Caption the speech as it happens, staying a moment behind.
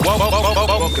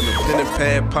Pen and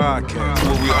Pad Podcast,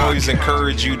 where we always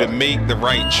encourage you to make the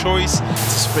right choice, to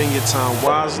spend your time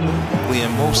wisely,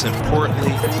 and most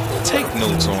importantly, take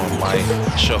notes on life.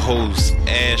 It's your host,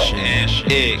 Ash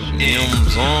Egg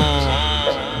M's on.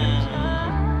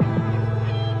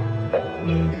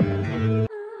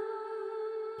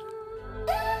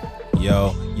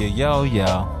 Yo.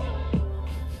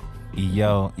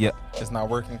 It's not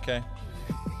working, Kay?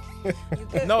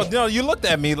 No, you looked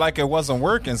at me like it wasn't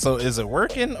working. So is it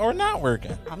working or not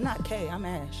working? I'm not Kay, I'm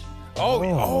Ash.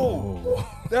 Oh,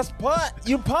 that's Punch.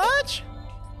 You Punch?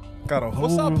 Got a whole.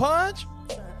 What's up, Punch?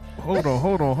 Hold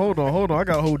on. I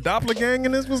got a whole doppelganger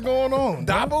in this. What's going on?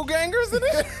 Doppelgangers in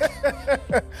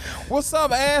it? What's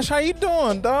up, Ash? How you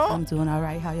doing, dog? I'm doing all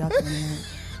right. How y'all doing?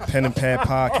 Pen and Pad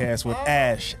Podcast with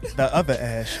Ash, the other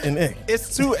Ash, and Ick.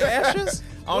 It's two Ashes?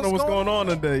 I don't know what's going on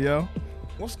today, yo.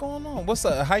 What's going on? What's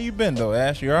up? How you been, though,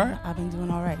 Ash? You all right? I've been doing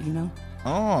all right, you know?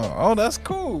 Oh, that's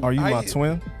cool. Are you my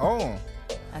twin? Oh.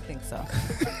 I think so.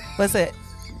 What's it?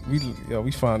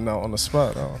 We find out on the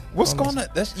spot. What's going on?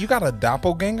 You got a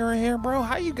doppelganger in here, bro?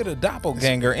 How you get a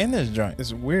doppelganger in this joint?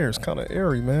 It's weird. It's kind of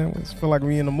airy, man. I feel like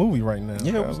we in a movie right now.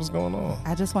 Yeah, what's going on?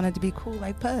 I just wanted to be cool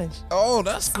like Pudge. Oh,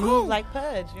 that's cool. Smooth like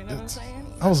Pudge, you know what I'm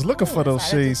saying? I was looking for those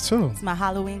shades, too. It's my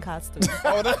Halloween costume.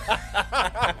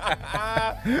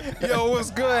 Yo,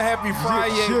 what's good? Happy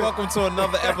Friday. Welcome to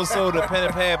another episode of Pen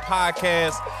and Pad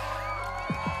Podcast.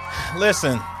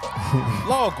 Listen,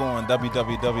 log on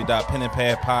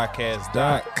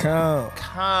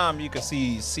www.penandpadpodcast.com. You can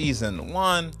see season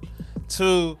 1,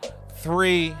 2,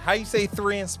 3. How you say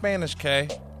 3 in Spanish, Kay?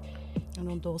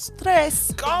 Uno, dos,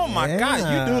 tres. Oh my God,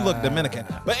 you do look Dominican.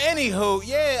 But anywho,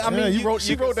 I mean, you wrote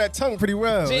that tongue pretty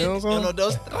well. You know what I'm saying? Uno,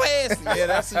 dos, tres. Yeah,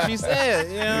 that's what she said.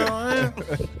 You know what I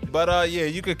mean? But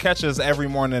you could catch us every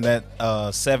morning at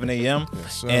 7 a.m.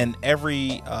 Yes, and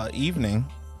every evening.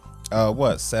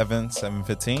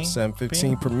 7:15?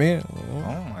 7:15 premiere.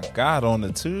 Oh my God, on the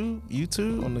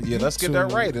YouTube? On the let's get that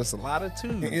YouTube. right. It's a lot of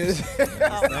tubes. Oh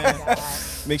my God.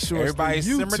 Make sure Everybody it's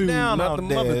the simmer YouTube, down not out the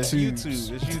there. mother It's tubes.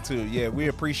 YouTube. It's YouTube. Yeah, we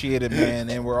appreciate it, man.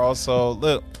 And we're also,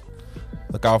 look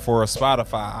out for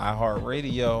Spotify,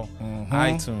 iHeartRadio,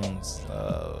 iTunes,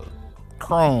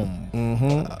 Chrome,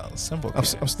 Simple.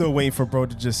 I'm still waiting for bro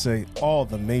to just say all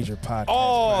the major podcasts.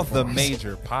 All the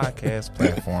major podcast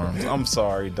platforms. I'm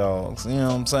sorry, dogs. You know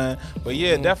what I'm saying? But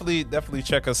yeah, definitely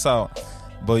check us out.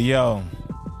 But yo,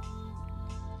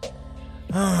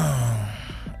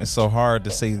 it's so hard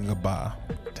to say goodbye.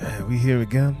 Damn, we here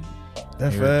again?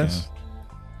 That Here fast?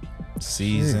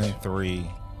 Season 3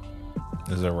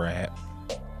 is a wrap.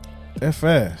 That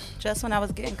fast? Just when I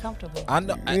was getting comfortable. I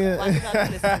know. Why you gotta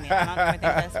do this to me? I don't even think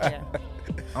that's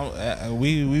fair.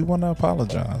 We want to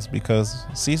apologize because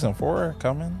season 4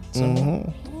 coming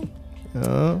soon.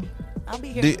 I'll be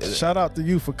here. Shout out to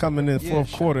you for coming in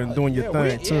fourth quarter and doing your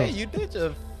thing too. Yeah, you did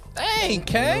your thing,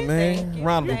 Kay. Man,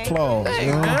 round of applause. Hey,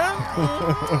 you know? man.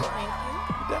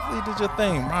 You definitely did your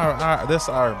thing. That's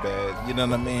our bad. You know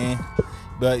what I mean?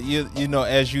 But you know,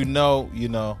 as you know,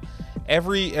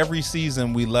 every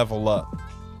season we level up,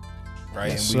 right?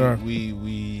 Yes, and sir.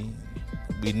 we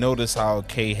noticed how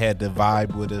Kay had the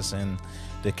vibe with us and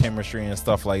the chemistry and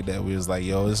stuff like that. We was like,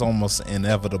 yo, it's almost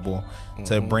inevitable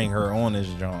to bring her on this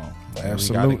joint. Like,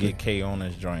 Absolutely. we got to get Kay on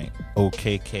this joint.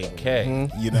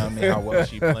 OKKK. You know what I mean? How well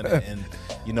she blended, and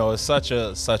it's such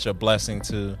a blessing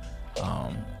to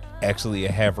actually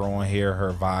have her on here.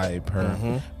 Her vibe,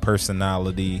 her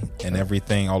personality, and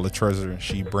everything, all the treasure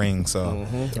she brings. So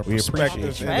we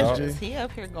appreciate you, dog. Treasures. He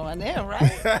up here going in,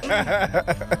 right?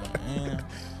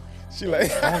 She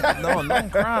like, don't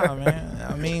cry, man.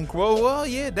 I mean, well,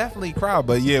 yeah, definitely cry.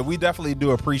 But yeah, we definitely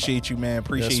do appreciate you, man.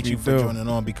 Appreciate you for joining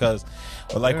on because,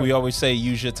 like we always say,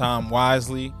 use your time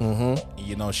wisely.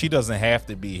 She doesn't have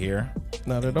to be here.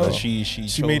 not at But all. she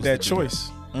made that to be choice.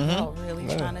 Oh, really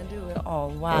trying to do it? Oh,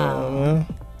 wow.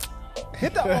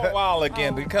 Hit the whole wall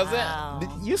again because wow.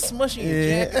 you smushing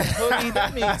your jacket hoodie.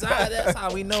 That means that's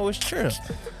how we know it's true. That's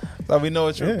how we know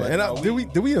it's true. Yeah. But And no, do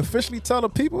we officially tell the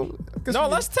people? No,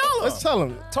 let's tell them. Let's tell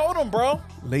them. Told them, bro.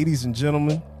 Ladies and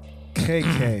gentlemen,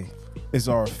 KK is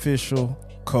our official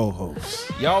co-host.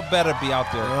 Y'all better be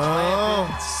out there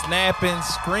clapping, snapping,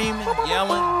 screaming,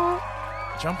 yelling,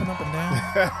 jumping up and down. You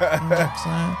know what I'm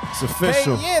saying? It's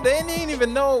official. Kay, they didn't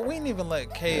even know. We didn't even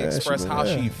let Kay express how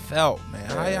she felt, man.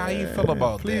 How you feel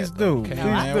about Please that? do. Okay, Please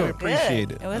man, do. we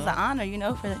appreciate it. It was an honor,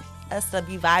 for us to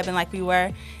be vibing like we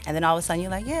were, and then all of a sudden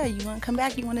you're like, yeah, you want to come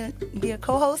back? You want to be a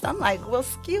co-host? I'm like, well,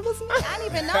 excuse me, I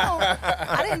didn't even know.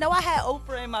 I didn't know I had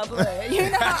Oprah in my blood.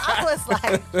 I was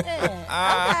like,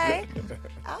 yeah, okay.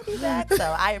 I'll be back. So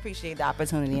I appreciate the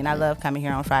opportunity, and I love coming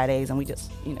here on Fridays, and we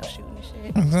just, shooting the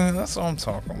shit. That's what I'm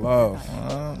talking about.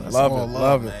 Love. That's Love all it,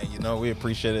 love man. We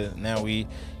appreciate it. Now we,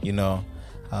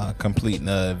 completing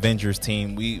the Avengers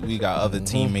team. We got other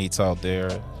teammates out there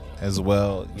as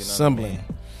well. Assembling.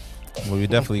 Well, we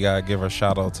definitely gotta give a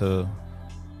shout out to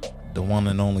the one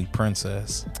and only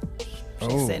Princess.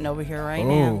 She's sitting over here right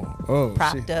now,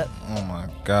 propped up. Oh my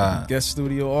God! Guest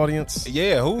studio audience.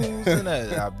 Yeah, who's in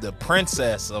that? The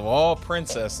princess of all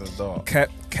princesses, dog.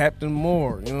 Captain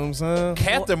Moore. You know what I'm saying?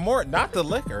 Captain Moore, not the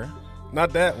liquor.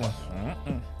 Not that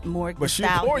one. Morgan But she'll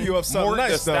pour you up something Morgan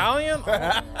nice, the though. Stallion.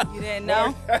 You didn't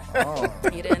know?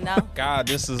 You didn't know? God,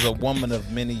 this is a woman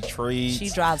of many trades. She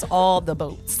drives all the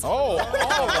boats.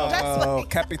 Oh,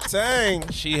 Capitan.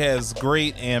 She has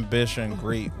great ambition,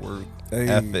 great work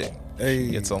ethic. Hey.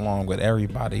 She gets along with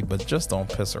everybody, but just don't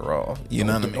piss her off. You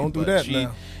know what I mean? Don't do But that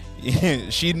now.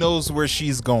 She knows where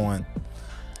she's going.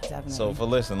 Definitely. So for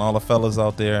listen, all the fellas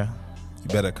out there, you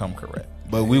better come correct.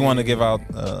 But we want to give out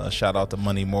a shout out to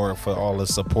Money Moore for all the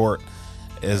support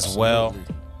as well.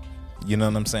 You know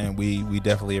what I'm saying? We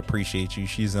definitely appreciate you.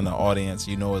 She's in the audience.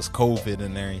 It's COVID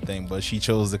and everything, but she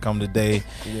chose to come today.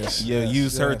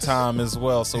 Use her time as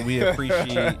well. So we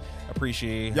appreciate her.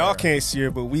 Y'all can't see her,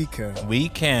 but we can. We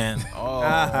can. Oh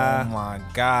my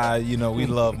God. We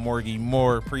love Morgie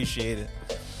Moore. Appreciate it.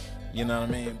 You know what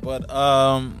I mean?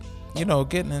 But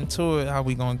getting into it, how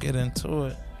we gonna get into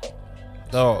it?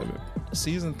 Dog,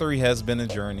 season 3 has been a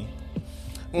journey.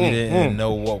 We didn't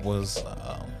know what was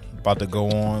about to go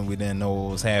on. We didn't know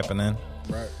what was happening.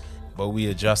 Right. But we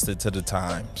adjusted to the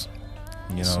times.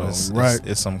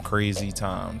 It's some crazy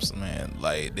times, man.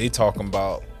 Like they talking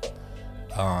about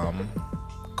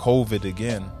COVID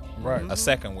again. Right. A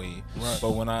second wave. Right.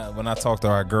 But when I talked to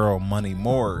our girl Money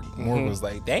Moore, Moore was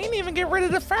like, they ain't even get rid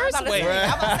of the first wave. I'm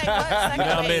about to say, what? Second You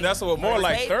know what I mean? That's what more First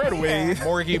like wave? third wave.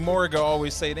 Morgie Morgan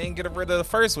always say they ain't get rid of the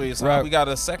first wave, so Right. we got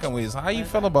a second wave. So how you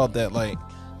feel about that? Like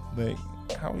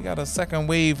how we got a second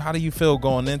wave? How do you feel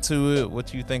going into it?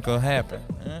 What you think will happen?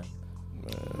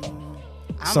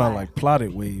 Sound like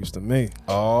plotted waves to me.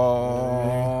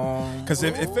 Oh, Because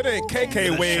if it ain't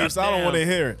KK waves, I don't want to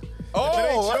hear it. If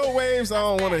it ain't your waves, I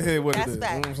don't want to hear what it is.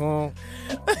 That's You know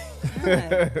what I'm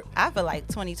saying? I feel like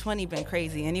 2020 been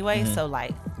crazy anyway, so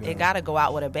like it gotta go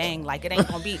out with a bang. Like it ain't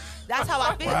gonna be. That's how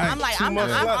I feel. Right. I'm like 2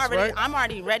 months left, right? I'm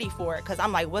already ready for it because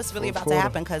I'm like, what's really about quarter. to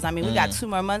happen? Because I mean, we got 2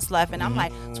 more months left, and I'm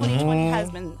like, 2020 has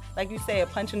been, like you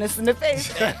said, punching us in the face.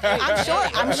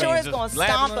 I'm sure it's just gonna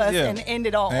slapping stomp us, us yeah. and end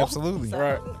it all. Absolutely. So,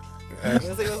 Right.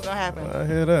 We'll see what's gonna happen. I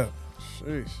hear that.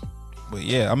 Sheesh. But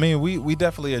yeah, I mean, we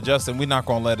definitely adjusting. We're not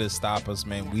gonna let it stop us,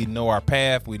 man. We know our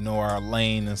path, we know our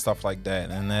lane and stuff like that,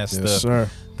 and that's Yes, sir.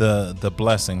 the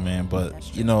blessing, man. But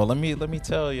let me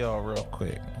tell y'all real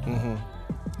quick.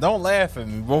 Don't laugh at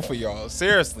me, both of y'all.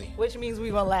 Seriously, Which means we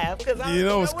gonna laugh because You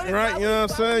know what's right? You know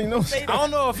what I'm saying? You know, I don't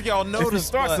know if y'all if it noticed.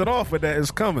 starts but it off with that, it's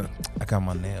coming. I got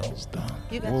my nails done.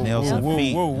 You got Nails your and nails.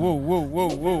 feet.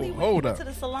 Whoa. Hold You up. went to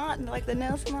the salon, like the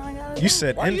nail salon. You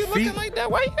said Why in you feet? looking like that?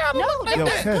 Why you gotta No, look like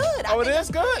that's that? okay. good. Oh, it is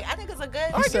good? I think it's a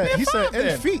good. He said in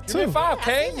then. feet, Give me too.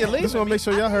 5K. You leave. Just want to make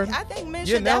sure y'all heard. I think men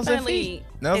Your should nails and definitely feet.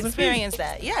 Nails and feet. experience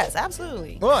that. Yes,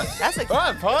 absolutely. What? That's a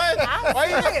What, Pun?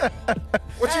 Why you?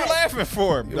 What you laughing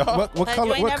for? dog? What Like,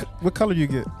 color? you ain't What color you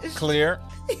get? Clear.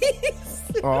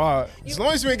 Oh, all right. As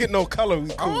long as you ain't get no color, we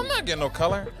Oh, cool. I'm not getting no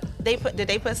color. Did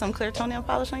they put some clear toenail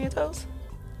polish on your toes?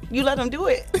 You let them do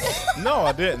it. No,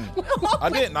 I didn't. I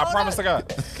didn't. I promise to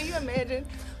God. Can you imagine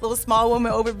little small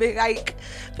woman over Big Ike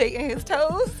picking his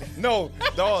toes? No,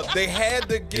 dog. They had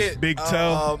to get Big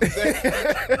toe.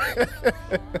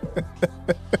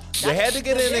 They had to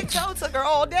get in Big it. toe took her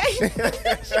all day.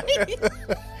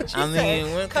 She I mean,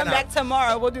 said, when come can I- back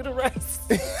tomorrow. We'll do the rest.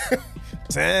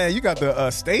 Damn, you got the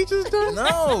stages done?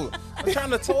 No, I'm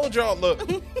trying to told y'all. Look,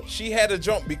 she had to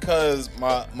jump because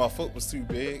my foot was too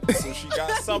big, so she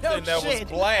got something that was shit.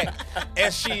 black,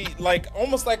 and she like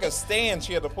almost like a stand.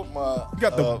 She had to put my You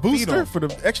got the feet booster on. for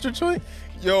the extra joint?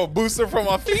 Yo, booster for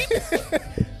my feet.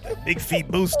 Big feet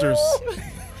boosters.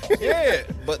 Yeah,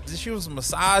 but she was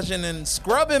massaging and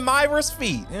scrubbing Myra's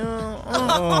feet. You know,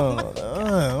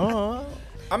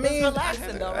 I mean,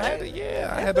 relaxing though, I had to, right?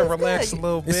 yeah, I had to feels relax good. a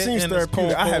little It bit. seems in this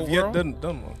therapeutic. I have yet world.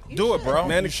 done one. Do it, bro.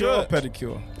 Manicure or You should.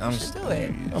 pedicure? I'm Do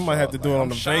it. I might have to do it on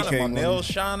the shining, vacay my one. nails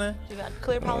shining. You got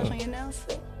clear polish on your nails?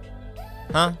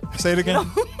 Huh? Say it again.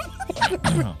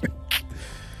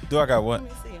 Do I got what?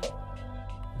 Let me see.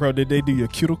 Bro, did they do your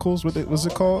cuticles? What's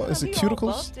it called? Is it Be all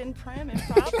cuticles? buffed and prim and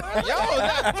proper.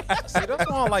 Yo, see, that's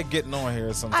why I like getting on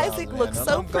here sometimes. Isaac man. looks And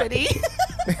so I'm glad- pretty.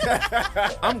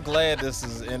 I'm glad this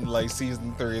is in like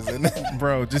season 3, isn't it?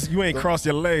 Bro, just you ain't crossed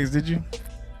your legs, did you?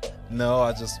 No,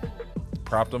 I just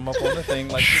propped him up on the thing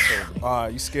like you told me. All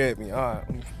right, you scared me. All right.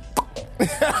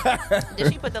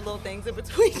 Did she put the little things in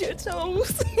between your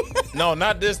toes? No,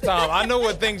 not this time. I know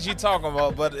what things you talking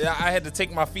about, but I had to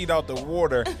take my feet out the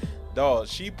water. Dog,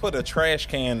 she put a trash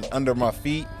can under my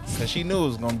feet because she knew it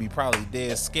was going to be probably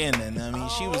dead skin. And I mean,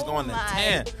 she was going to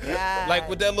tan. God. Like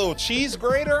with that little cheese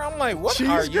grater, I'm like, what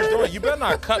are you doing? You better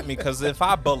not cut me because if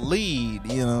I bleed,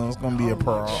 you know, it's going to be a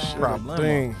problem.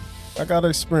 Dang. I got to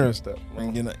experience that.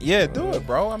 You know, yeah, do it,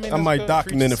 bro. I mean, I it's might good.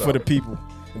 document Treat it for the yourself. people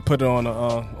and put it on the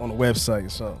website or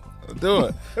something. Do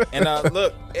it. And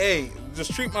look, hey,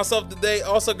 just treat myself today.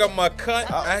 Also got my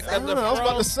cut. I got the I was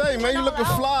about to say, man, you looking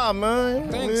fly, man.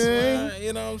 Thanks, man.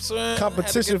 You know what I'm saying?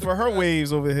 Competition for her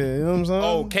waves over here. You know what I'm saying?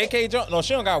 Oh, KK Jones. No,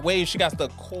 she don't got waves. She got the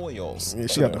coils. Yeah,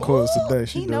 she got the coils today.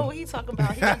 He know what he talking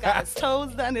about. He done got his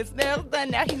toes done, his nails done.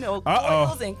 Now he know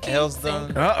coils and Nails kinks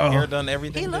done. and- Hair done.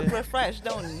 Everything. He look did. refreshed,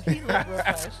 don't he? He look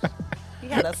refreshed. He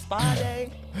had a spa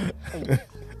day.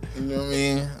 You know what I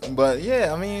mean? But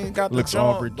yeah, I mean, got the Looks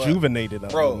all joint, but- rejuvenated.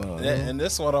 bro. know. And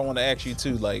this is what I want to ask you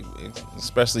too. Like,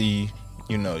 especially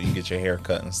you know, you get your hair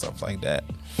cut and stuff like that.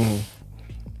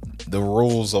 The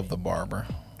rules of the barber.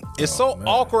 It's so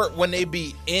awkward when they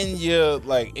be in your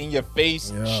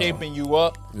face, Yeah. shaping you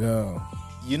up. Yeah.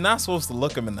 You're not supposed to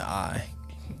look them in the eye.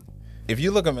 If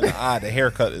you look them in the eye, the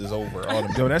haircut is over.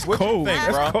 Yo, that's What you cold. think,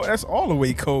 That's bro? cold. That's all the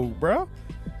way cold, bro.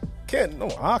 Can't no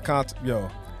eye contact, yo.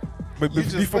 But You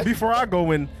just- before I go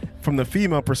in from the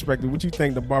female perspective, what you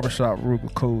think the barbershop rule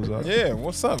codes are? Yeah,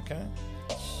 what's up, Ken?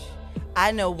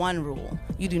 I know one rule: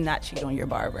 you do not cheat on your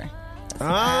barber. Okay.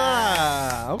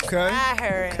 I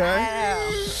heard. Okay. I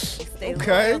know. Stay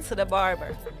Okay. loyal to the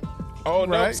barber. Oh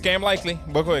no, Right. scam likely.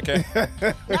 But go ahead, Ken.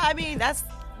 No, I mean that's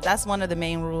one of the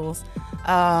main rules.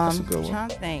 a good one. Trying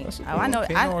to think. That's a good I know.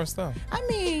 Ken know her stuff. I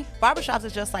mean, barbershops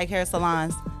is just like hair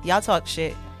salons. Y'all talk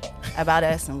shit about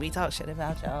us, and we talk shit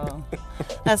about y'all.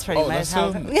 That's pretty Oh, much that's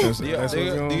how. so- We Do That's y'all, what's do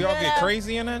going on. y'all get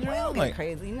crazy in that don't joint? get Like,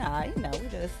 crazy. Nah, you know, we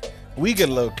just. we get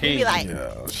a little We crazy. be like.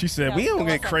 Yeah. She said, you know, we don't doing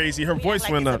get something. crazy. Her We voice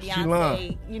act went like up. it's a She Beyonce,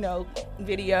 lied. You know,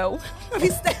 video. we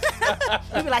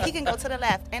be like, he can go to the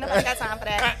left. Ain't nobody got time for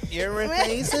that.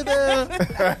 Everything's to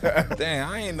the. Damn,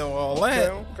 I ain't know all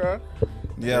that. Okay.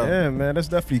 Yeah. Yeah, man, that's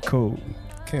definitely cool.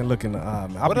 Can't look in the eye,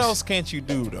 man. What else can't you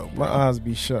do though, My bro? eyes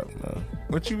be shut, man.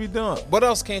 What you be doing? What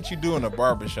else can't you do in a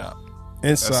barbershop?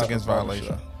 Inside That's against the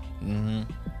barbershop. violation.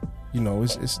 Mm-hmm. You know,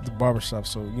 it's the barbershop,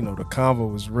 so you know the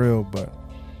convo is real, but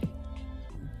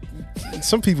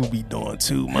some people be doing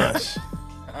too much.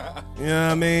 You know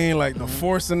what I mean? Like the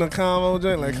forcing the convo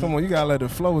joint. Like, come on, you gotta let it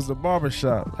flow. It's the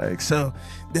barbershop. Like, so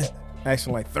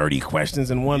asking like 30 questions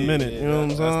in 1 minute. You know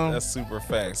what I'm saying? That's super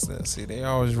fast. See, they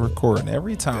always recording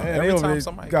every time. Man, every they over time there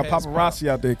somebody got pass by. paparazzi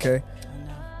out there, K.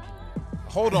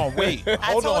 Hold on, wait.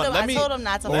 Hold on. Let me. I told him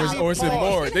not to. Let follow me Or is it pause.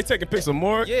 more? They taking pics of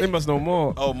more? Yeah. They must know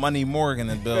more. Oh, Money Morgan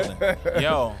in the building.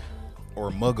 Yo. Or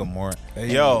Mugga Morgan.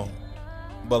 Yo.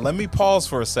 But let me pause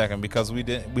for a second because we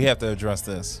have to address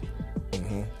this.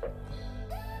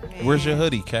 Where's your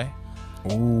hoodie, Kay?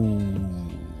 Ooh.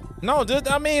 No,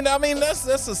 I mean that's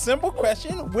a simple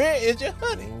question. Where is your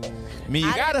hoodie? I mean, you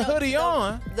I got a didn't know hoodie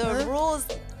on. The rules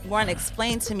weren't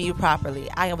explained to me properly.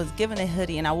 I was given a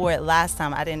hoodie and I wore it last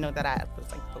time. I didn't know that I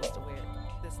was like supposed to wear it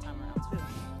this time around too.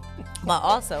 But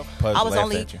also, Pudge I was laughed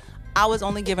only at you. I was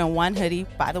only given one hoodie,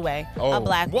 by the way, Oh, a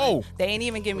black whoa. one. They ain't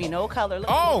even give me no color. Look,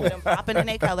 Oh. them popping in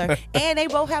their color, and they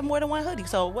both have more than one hoodie.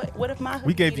 So what if my hoodie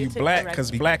We gave you needed to be black red?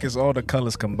 because black is all the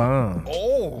colors combined.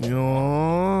 Oh. You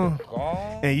know?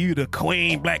 And you the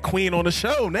queen, black queen on the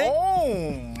show, Nick.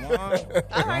 Oh my.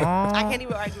 All right, I can't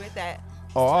even argue with that.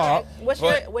 Oh, All right. What's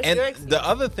your and excuse? the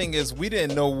other thing is we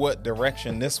didn't know what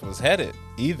direction this was headed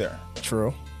either.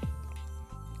 True.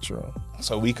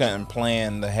 So we couldn't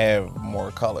plan to have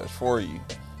more colors for you.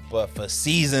 But for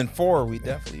season 4, we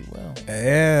definitely will. Is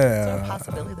there a Yeah.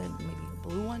 possibility that maybe a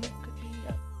blue one could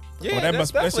be? Yeah, that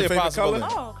that's that's your definitely a favorite color?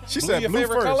 possibility. Oh, okay. She Blue said your blue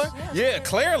favorite first. color? Yeah,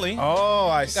 clearly. Oh,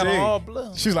 I see. Got on all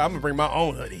blue. She's like, I'm gonna bring my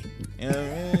own hoodie. You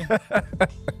know what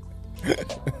I mean?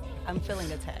 I'm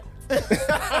feeling attacked.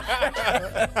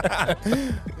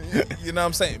 You know what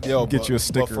I'm saying? Yo, Get you a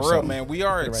sticker But or for real, something. man, we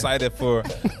are excited for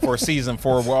season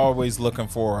 4. We're always looking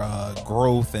for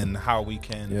growth and how we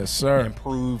can Yes, sir.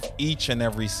 improve each and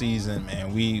every season,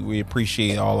 man. We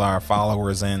appreciate all our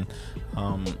followers and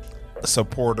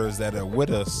supporters that are with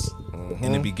us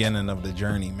in the beginning of the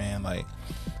journey, man. Like,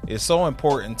 it's so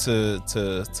important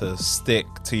to stick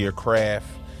to your craft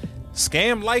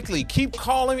Scam Likely, keep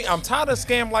calling me. I'm tired of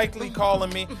Scam Likely calling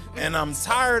me, and I'm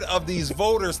tired of these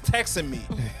voters texting me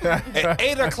at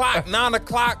 8 o'clock, 9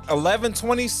 o'clock,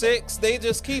 11:26. They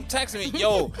just keep texting me.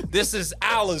 Yo, this is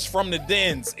Alice from the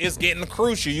Dens. It's getting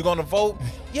crucial. You gonna vote?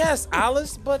 Yes,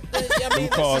 Alice. But I mean,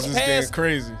 calls this is is getting past.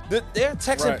 crazy. They're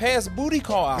texting Right. past booty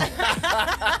call out.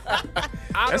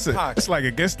 Out of pocket. It's like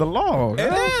against the law. It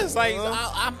right? is like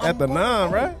I'm At the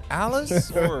 9, right? Alice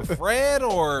or Fred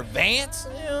or Vance.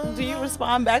 You know? Do you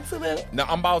respond back to them? No,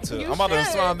 I'm about to. You I'm about to should.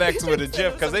 respond back to it, a Send GIF,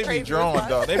 them because they some be crazy drawn, response.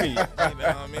 though. They be, you know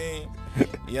what I mean?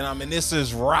 You know what I mean? This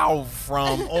is Ralph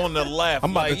from on the left.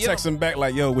 I'm about like, to you text know, him back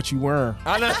like, yo, what you wearing?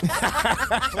 I know.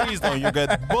 Please don't. You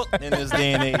got booked in this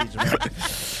day and age, man.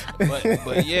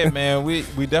 But yeah, man, we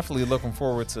definitely looking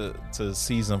forward to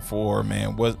season 4,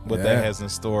 man. What Yeah. that has in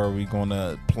store. We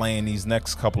gonna play in these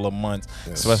next couple of months,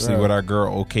 Yes, especially sir. with our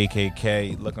girl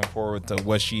OKKK. Looking forward to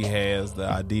what she has, the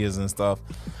ideas and stuff.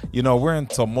 You know, we're in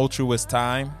tumultuous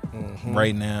time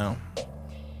right now.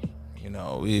 You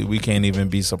know, we can't even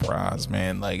be surprised,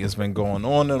 man. Like, it's been going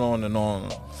on and on and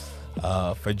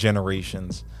on for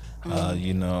generations.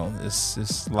 You know, it's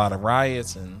a lot of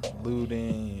riots and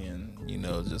looting and, you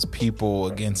know, just people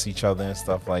against each other and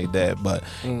stuff like that. But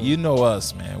you know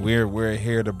us, man. We're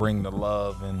here to bring the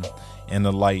love and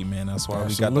the light, man. That's why we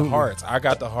got Absolutely. the hearts. I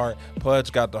got the heart.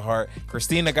 Pudge got the heart.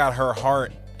 Christina got her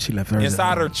heart She left hers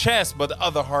inside at her home. chest, but the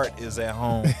other heart is at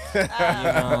home. You know what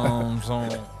I'm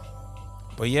saying?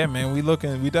 But yeah, man, we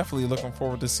definitely looking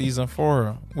forward to season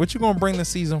 4. What you gonna bring to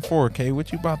season 4, Kay?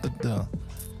 What you about to do?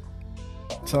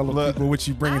 Tell the Look. people what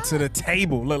you bringing to the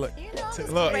table. Look. You know, just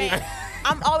Look.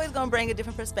 I'm always gonna bring a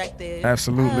different perspective.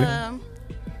 Absolutely.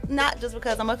 Not just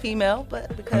because I'm a female,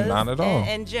 but because Not at all.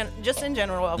 And just in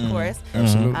general, of course.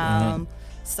 Absolutely.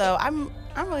 So I'm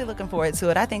really looking forward to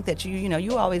it. I think that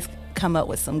you always come up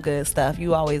with some good stuff.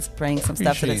 You always bring some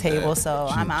stuff to the Appreciate table. that. So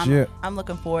Yeah. I'm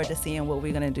looking forward to seeing what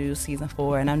we're gonna do season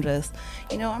 4. And I'm just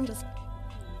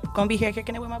gonna be here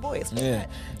kicking it with my boys. Yeah.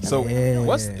 So Yeah.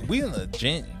 we in the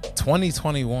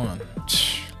 2021?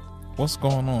 What's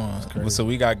going on? So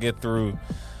we gotta get through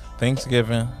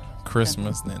Thanksgiving,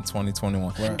 Christmas, then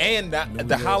 2021, Right. and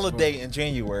the holiday in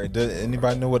January. Does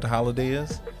anybody know what the holiday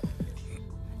is?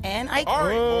 And I All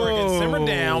right, Morgan, simmer down.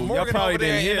 Y'all Morgan probably over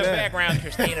there didn't hear in the that. background,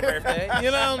 Christina's birthday.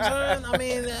 You know what I'm saying? I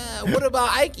mean, what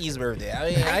about Ike's birthday? I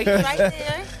mean, Ike, right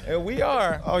there. and we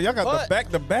are. Oh, y'all got But- the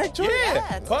back-to-back joint? Yeah,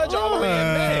 Yeah, Pudge all the way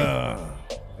in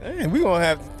May. Man, we gonna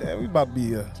have. We about to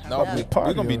be a No, Yeah.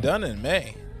 we're gonna be done in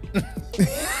May.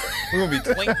 We're gonna be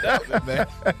twinked up in May.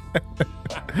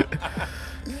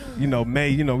 You know, May.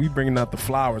 You know, we bringing out the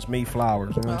flowers, May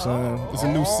flowers. You know what I'm saying? It's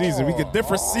a new season. We get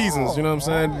different seasons. You know what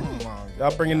I'm saying?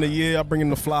 Y'all bring in the year. I bring in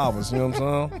the flowers. You know what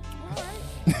I'm saying?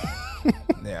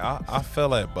 Yeah, I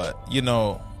feel it, but you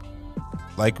know,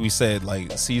 like we said,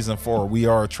 like season 4, we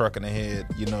are trucking ahead.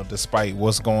 You know, despite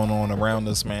what's going on around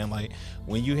us, man. Like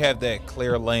when you have that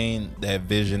clear lane, that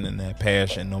vision, and that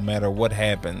passion, no matter what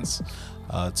happens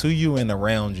to you and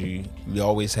around you, you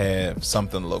always have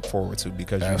something to look forward to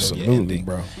because you know Absolutely, you're ending.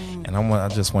 bro. And I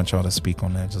just want y'all to speak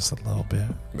on that just a little bit.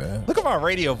 Man. Look at my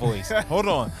radio voice. Hold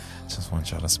on. Just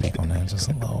want y'all to speak on that just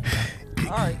a little bit.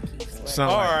 All right.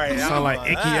 Sound All like, right, sound like I'm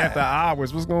icky alive. after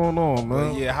hours. What's going on,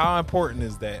 man? But yeah, how important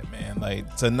is that, man?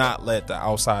 Like to not let the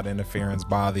outside interference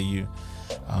bother you,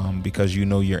 because you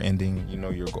know you're ending, you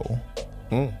know your goal.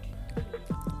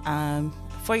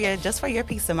 For your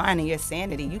peace of mind and your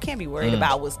sanity, you can't be worried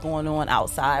about what's going on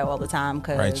outside all the time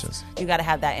because Righteous. you got to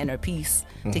have that inner peace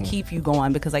to keep you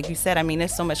going. Because, like you said, I mean,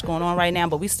 there's so much going on right now,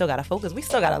 but we still got to focus. We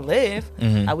still got to live.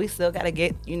 We still got to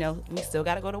get, we still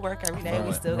got to go to work every day.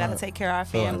 We still got to take care of our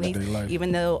families, everyday life.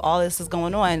 even though all this is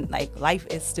going on. Like life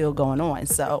is still going on.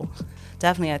 So,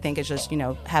 definitely, I think it's just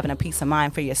having a peace of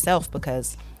mind for yourself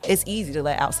because it's easy to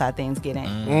let outside things get in.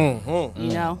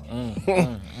 You know,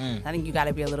 I think you got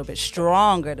to be a little bit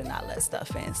stronger to not let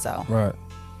stuff in. So, Right.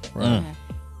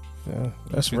 Yeah,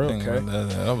 that's You real, think okay.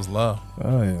 that was love.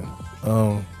 Oh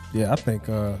yeah. Yeah, I think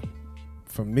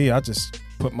for me, I just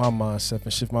put my mindset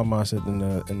and shift my mindset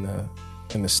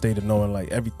in the state of knowing like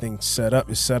everything's set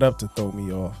up is set up to throw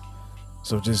me off.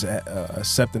 So just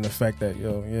accepting the fact that you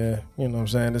know what I'm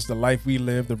saying, it's the life we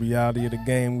live, the reality of the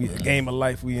game, the game of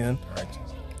life we in,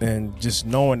 and just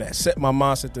knowing that, set my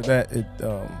mindset to that, it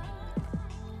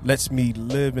lets me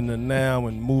live in the now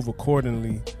and move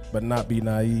accordingly, but not be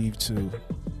naive to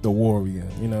the war we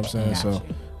in. You know what I'm saying? Got So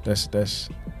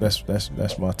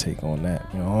that's my take on that.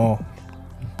 You know,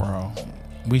 Bro,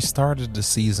 we started the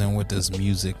season with this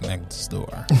Music Next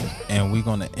Door, and we're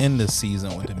gonna end the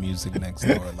season with the Music Next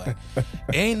Door. Like,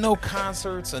 ain't no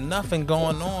concerts or nothing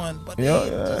going on, but they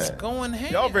just going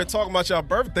ham. Y'all been talking about y'all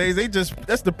birthdays. They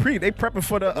prepping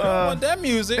for the. You don't want that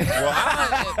music?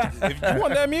 Well, if you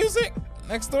want that music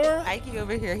next door, Ike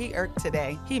over here, he irked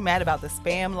today. He mad about the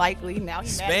spam likely. Now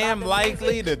he mad spam about the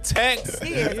likely music. the text.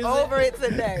 He is over it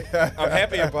today. I'm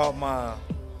happy about my.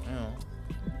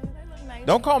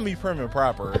 Don't call me prim and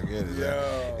proper again.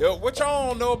 Yo, what y'all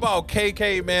don't know about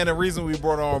KK, man, the reason we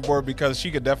brought her on board because she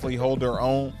could definitely hold her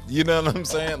own. You know what I'm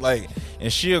saying? Like,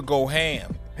 and she'll go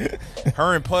ham.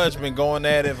 Her and Pudge been going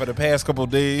at it for the past couple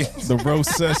of days. The roast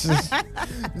sessions.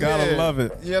 Gotta love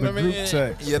it. You know what I mean? Group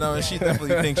text. You know, and she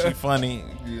definitely thinks she's funny,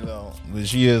 you know, but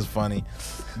she is funny.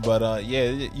 But yeah,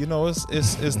 you know, it's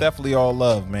definitely all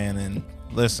love, man. And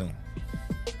listen,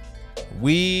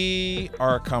 we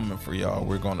are coming for y'all.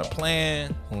 We're gonna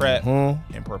plan, prep,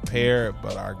 and prepare,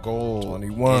 but our goal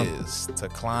 21 is to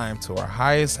climb to our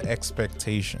highest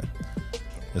expectation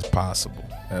as possible.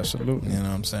 Absolutely. You know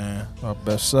what I'm saying? Our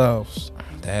best selves.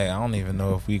 Dang, I don't even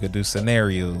know if we could do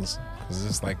scenarios because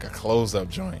it's like a close-up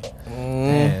joint.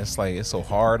 Man, it's like it's so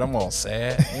hard. I'm all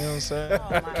sad. You know what I'm saying?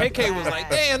 KK was like,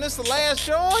 "Damn, this the last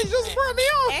show. He just brought me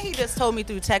on." And he just told me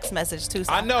through text message too.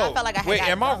 So I know. I felt like I had Wait, got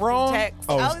am I dumped through wrong? text.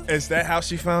 Oh, I was- is that how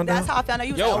she found that's out? how I found out.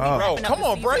 You was Yo, like, bro, wrapping up come the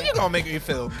on, bro. season. You gonna make me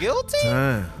feel guilty?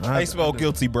 Damn, How you spell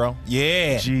guilty, bro?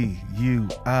 Yeah. Guikk.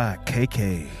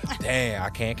 Damn, I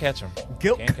can't catch him.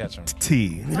 Guilt. Can't catch him. T.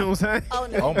 You know what I'm saying? Oh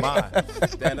no. Oh my.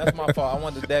 Damn, that's my fault. I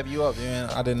wanted to dab you up, man.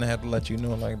 I didn't have to let you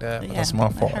know like that. But Yeah, that's my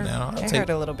it fault hurt- now. I'll It take hurt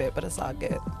a little bit, but it's all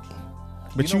good.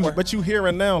 But You know what? you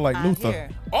hearing now like I'm Luther. here.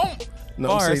 Oh,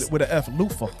 No, say bars. it with an F.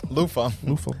 Luther. Lufa.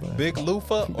 Luther. Man. Big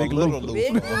Lufa or Big little Lufa.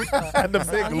 Big Lufa? Lufa. The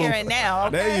big I'm hearing Luther. now.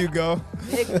 Okay. There you go.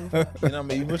 Big Lufa. You know what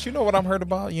I mean? But you know what I'm hurt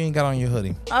about? You ain't got on your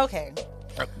hoodie. Okay.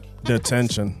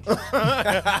 Detention.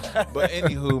 But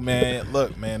anywho, man,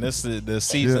 look, man, this is the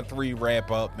season Yeah. 3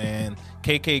 wrap up, man.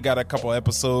 KK got a couple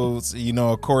episodes. You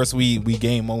know, of course, we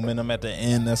gain momentum at the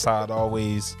end. That's how it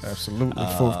always Absolutely.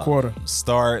 Fourth quarter.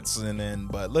 starts. And then,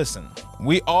 but listen,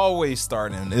 we always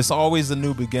starting. It's always a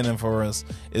new beginning for us.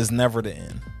 It's never the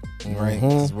end. Right,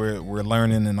 'cause we're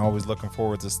learning and always looking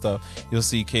forward to stuff. You'll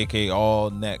see KK all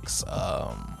next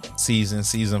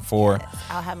season 4.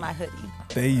 I'll have my hoodie.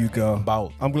 There you go.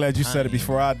 About I'm glad you said it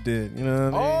before I did. You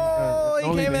know what I mean? Oh,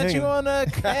 Don't he came leave it at you hanging. on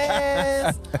the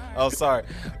cast. Oh, sorry,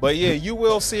 but yeah, you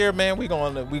will see her, man. We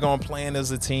gonna plan as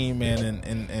a team, man,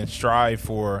 and strive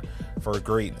for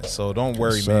greatness. So don't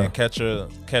worry, Yes, man. sir.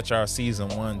 Catch our season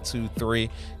 1, 2, 3.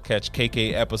 Catch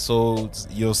KK episodes.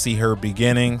 You'll see her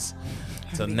beginnings.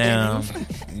 So now,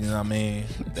 you know what I mean?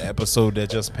 The episode that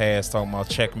just passed talking about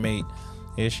Checkmate.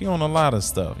 Yeah, she on a lot of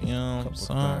stuff, you know.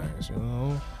 So Thanks, you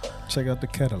know. Check out the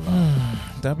catalog.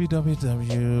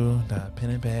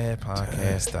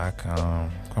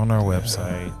 www.penandbadpodcast.com. On our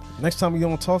website. Next time we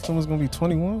gonna talk to him is gonna be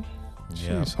 21. Yeah.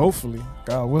 Jeez, hopefully,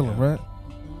 God willing, right?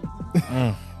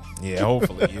 Yeah,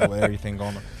 hopefully. Yeah, with everything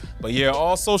going on. But yeah,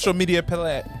 all social media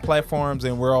platforms,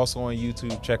 and we're also on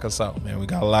YouTube. Check us out, man. We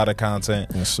got a lot of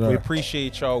content. Yes, sir. We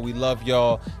appreciate y'all. We love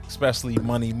y'all, especially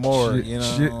Money Moore. Shit, You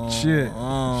know, shit.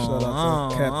 Shout out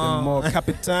to Captain Moore,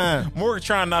 Capitan. Moore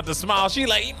trying not to smile. She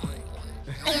like.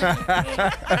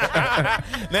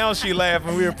 Now she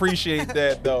laughing. We appreciate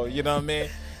that though. You know what I mean?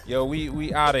 Yo,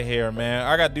 we out of here, man.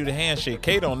 I gotta do the handshake.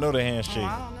 Kay don't know the handshake.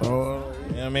 Oh,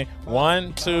 You know what I mean?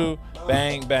 1, 2,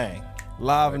 bang, bang.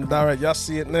 live and direct. Y'all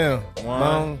see it now.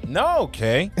 One. No,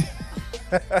 Kay.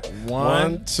 1,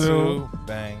 One, 2, two.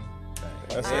 bang, bang.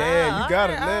 That's it. Yeah, you got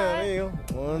it all now. right.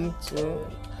 Man. 1, 2.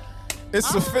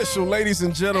 It's official, ladies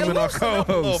and gentlemen, our Loosen up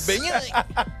a little co-hosts. bit.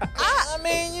 I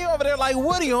mean, you over there like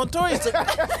Woody on Toy Story.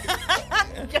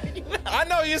 I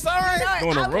know you sorry.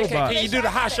 Doing a robot. Can you do the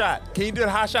hot shot? Can you do the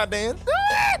hot shot dance?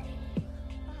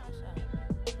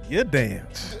 You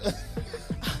dance.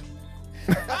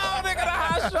 Oh, nigga, the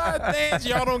hot shot dance.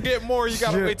 Y'all don't get more. You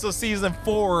gotta Shit. wait till season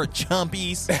 4,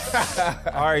 chumpies.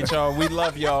 All right, y'all. We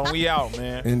love y'all. We out,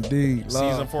 man. Indeed.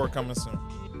 Love. Season 4 coming soon.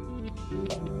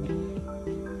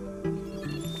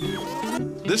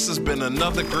 This has been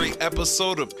another great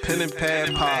episode of Pen and Pad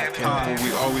Podcast, where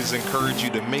we always encourage you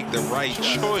to make the right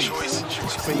choice.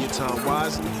 Spend your time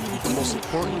wisely, and most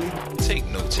importantly, Take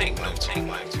notes.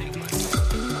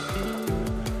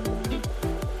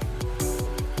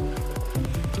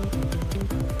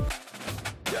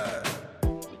 yeah.